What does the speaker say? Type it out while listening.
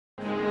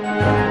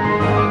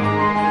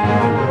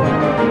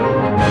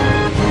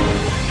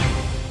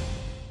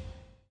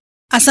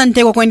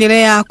Asante kwa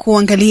kuendelea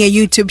kuangalia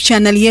YouTube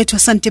channel yetu.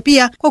 Asante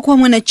pia kwa kuwa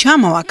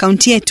mwanachama wa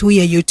akaunti yetu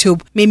ya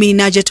YouTube. Mimi ni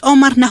Najat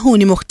Omar na huu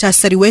ni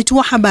muhtasari wetu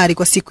wa habari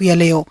kwa siku ya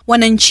leo.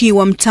 Wananchi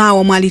wa mtaa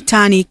wa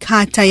Mwalitani,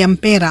 kata ya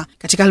Mpera,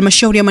 katika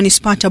halmashauri ya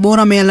manispaa Tabora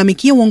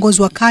wamelalamikia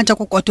uongozi wa kata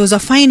kwa kuwatoza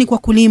faini kwa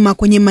kulima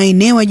kwenye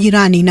maeneo ya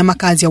jirani na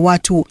makazi ya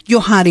watu.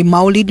 Johari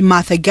Maulid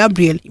Martha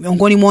Gabriel ni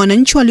miongoni mwa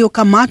wananchi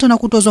waliokamatwa na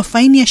kutozwa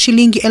faini ya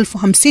shilingi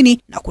 50,000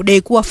 na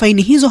kudai kuwa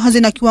faini hizo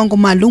hazina kiwango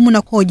maalumu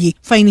na koji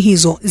faini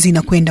hizo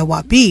zinakwenda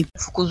wapi.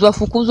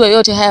 Fukuzwa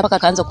yote haya mpaka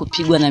kaanza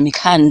kupigwa na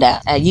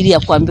mikanda ajili ya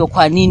kuambiwa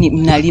kwa nini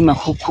mnalima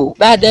huku.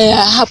 Baada ya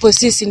hapo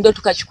sisi ndio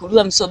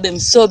tukachukuliwa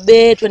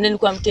msobe, twendeni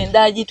kwa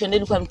mtendaji,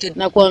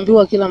 na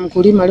kuambiwa kila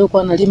mkulima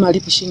aliyokuwa analima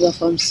alipe shilingi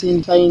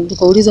 50,000 faini.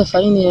 Tukauliza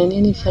faini ya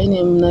nini? Faini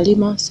ya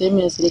mnalima sehemu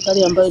ya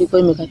serikali ambayo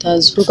ilikuwa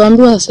imekatazwa.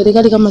 Tukaambiwa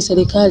serikali kama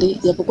serikali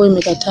japokuwa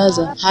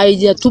imekataza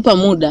haijatupa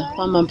muda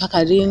kwamba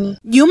mpaka lini.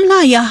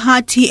 Jumla ya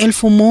hati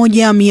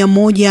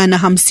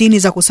 1150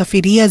 za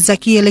kusafiria za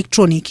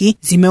kielektroniki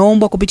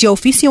zimeombwa kupitia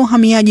ofisi ya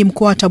uhamiaji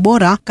mkoa wa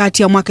Tabora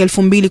kati ya mwaka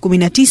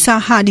 2019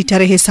 hadi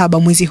tarehe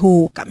 7 mwezi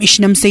huu.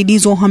 Kamishna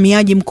msaidizi wa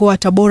uhamiaji mkoa wa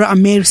Tabora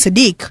Amir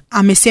Sadiq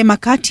amesema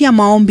kati ya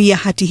maombi ya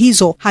hati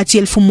hizo,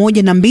 hati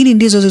 1002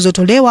 ndizo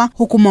zilizotolewa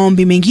huku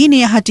maombi mengine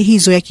ya hati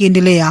hizo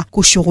yakiendelea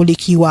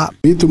kushughulikiwa.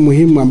 Vitu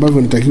muhimu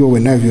ambavyo natakiwa uwe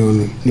navyo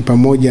ni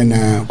pamoja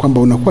na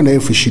kwamba unakuwa na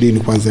 20,000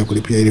 kwanza ya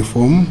kulipia ile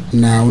fomu,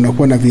 na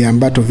unakuwa na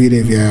viambato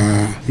vile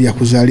vya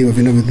kuzaliwa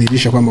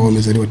vinavyodhihirisha kwamba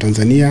umezaliwa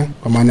Tanzania,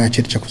 kwa maana ya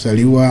cheti cha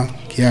kuzaliwa,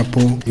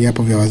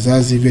 viapo vya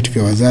wazazi, vyeti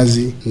vya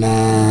wazazi,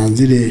 na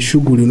zile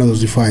shughuli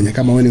unazozifanya.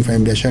 Kama wewe ni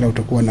mfanyabiashara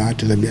utakuwa na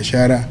hati za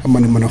biashara, kama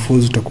ni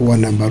mwanafunzi utakuwa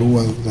na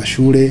barua za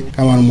shule,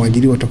 kama ni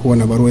mwajiriwa utakuwa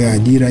na barua ya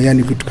ajira,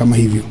 yani vitu kama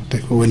hivyo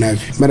utakiwa uwe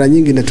navyo. Mara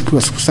nyingi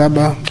inatakiwa siku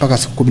 7 mpaka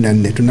siku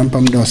 14.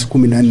 Tunampa muda wa siku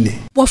 14.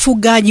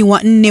 Wafugaji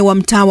 4 wa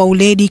mtaa wa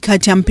Uledi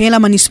kata ya Mpela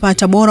manispaa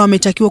Tabora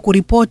wametakiwa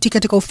kuripoti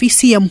katika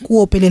ofisi ya mkuu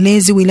wa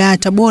upelelezi wilaya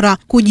Tabora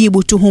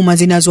kujibu tuhuma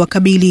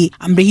zinazowakabili.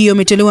 Amri hiyo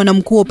imetolewa na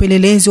mkuu wa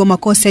upelelezi wa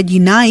makosa ya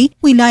jinai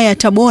wilaya ya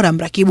Tabora,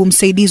 mrakibu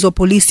msaidizi wa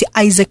polisi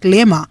Isaac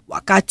Lema,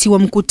 wakati wa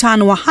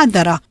mkutano wa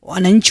hadhara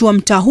wananchi wa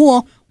mtaa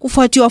huo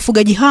kufuatia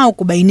wafugaji hao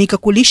kubainika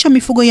kulisha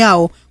mifugo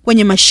yao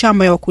kwenye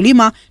mashamba ya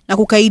wakulima na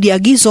kukaidi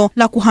agizo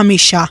la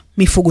kuhamisha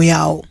mifugo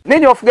yao.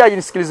 Ninyi wafugaji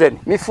nisikilizeni.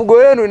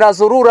 Mifugo yenu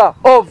inazurura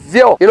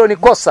ovyo. Hilo ni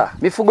kosa.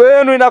 Mifugo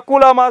yenu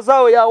inakula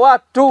mazao ya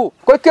watu.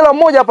 Kwa kila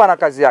mmoja hapa na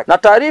kazi yake. Na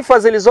taarifa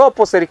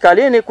zilizopo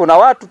serikalini kuna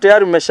watu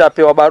tayari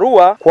mmeshapewa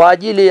barua kwa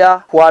ajili ya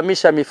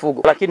kuhamisha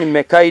mifugo. Lakini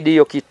mmekaidi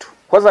hiyo kitu.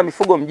 Kwanza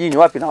mifugo mjini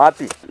wapi na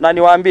wapi? Na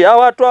niwaambie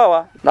hawa watu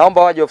hawa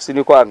naomba waje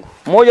ofisini kwangu.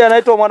 Mmoja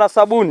anaitwa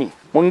Mwanasabuni,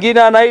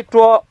 mwingine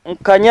anaitwa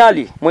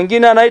Mkanyali,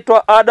 mwingine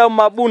anaitwa Adam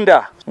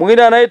Mabunda,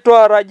 mwingine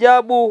anaitwa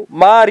Rajabu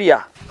Maria.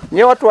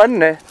 Ni watu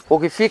 4.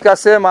 Ukifika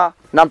sema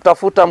na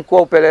mtafuta mkuu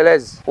wa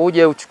upelelezi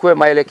uje uchukue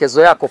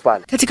maelekezo yako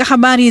pale. Katika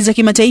habari za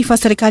kimataifa,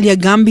 serikali ya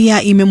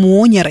Gambia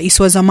imemuonya rais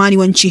wa zamani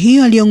wa nchi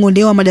hiyo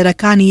aliyong'olewa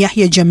madarakani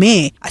Yahya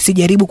Jammeh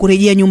asijaribu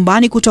kurejea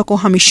nyumbani kutoka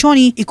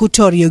uhamishoni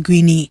Equatorial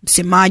Guinea.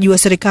 Msemaji wa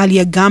serikali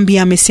ya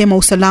Gambia amesema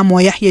usalama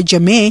wa Yahya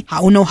Jammeh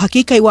hauna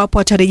uhakika iwapo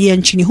atarejea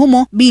nchini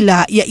humo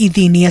bila ya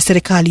idhini ya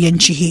serikali ya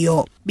nchi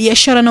hiyo.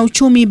 Biashara na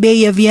uchumi.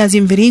 Bei ya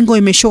viazi mviringo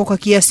imeshuka kwa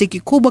kiasi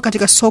kikubwa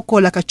katika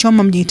soko la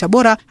Kachoma mjini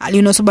Tabora, hali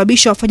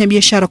inayosababisha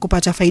wafanyabiashara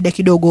kupata faida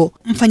kidogo.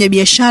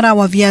 Mfanyabiashara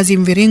wa viazi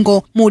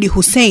mviringo Mudi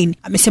Hussein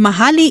amesema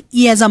hali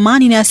ya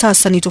zamani na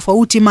sasa ni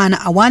tofauti,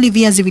 maana awali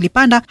viazi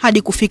vilipanda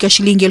hadi kufika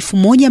shilingi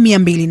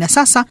 1200 na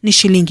sasa ni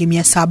shilingi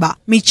 700.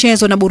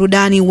 Michezo na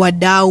burudani.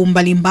 Wadau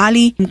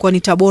mbalimbali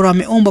mkoani Tabora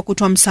wameomba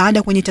kutoa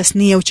msaada kwenye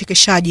tasnia ya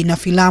uchekeshaji na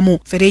filamu.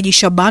 Fereji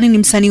Shabani ni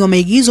msanii wa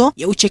maigizo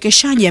ya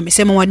uchekeshaji,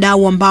 amesema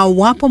wadau ambao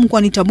wapo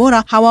mkoani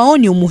Tabora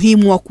hawaoni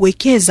umuhimu wa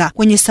kuwekeza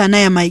kwenye sanaa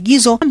ya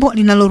maigizo, jambo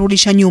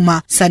linalorudisha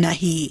nyuma sanaa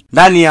hii.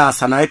 Ndani ya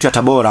sanaa yetu ya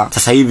Tabora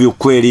sasa hivi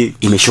ukweli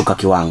imeshuka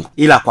kiwango,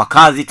 ila kwa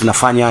kazi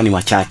tunafanya ni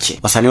wachache.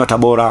 Wasanii wa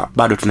Tabora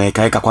bado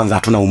tunaweka kwanza,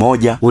 hatuna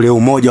umoja, ule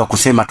umoja wa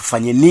kusema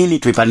tufanye nini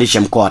tuipandishe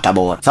mkoa wa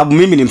Tabora. Sababu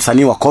mimi ni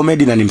msanii wa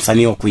comedy na ni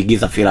msanii wa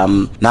kuigiza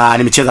filamu na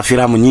nimecheza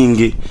filamu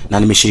nyingi na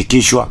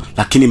nimeshirikishwa,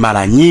 lakini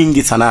mara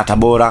nyingi sanaa ya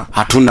Tabora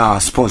hatuna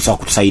sponsor wa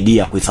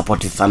kutusaidia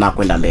kuisupport sanaa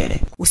kwenda mbele.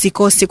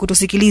 Usikose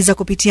kutusikiliza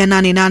kupitia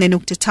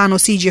 88.5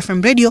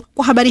 CGFM Radio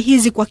kwa habari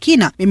hizi kwa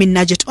kina. Mimi ni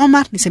Najat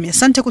Omar, niseme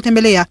asante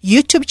kutembelea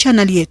YouTube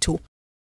channel yetu.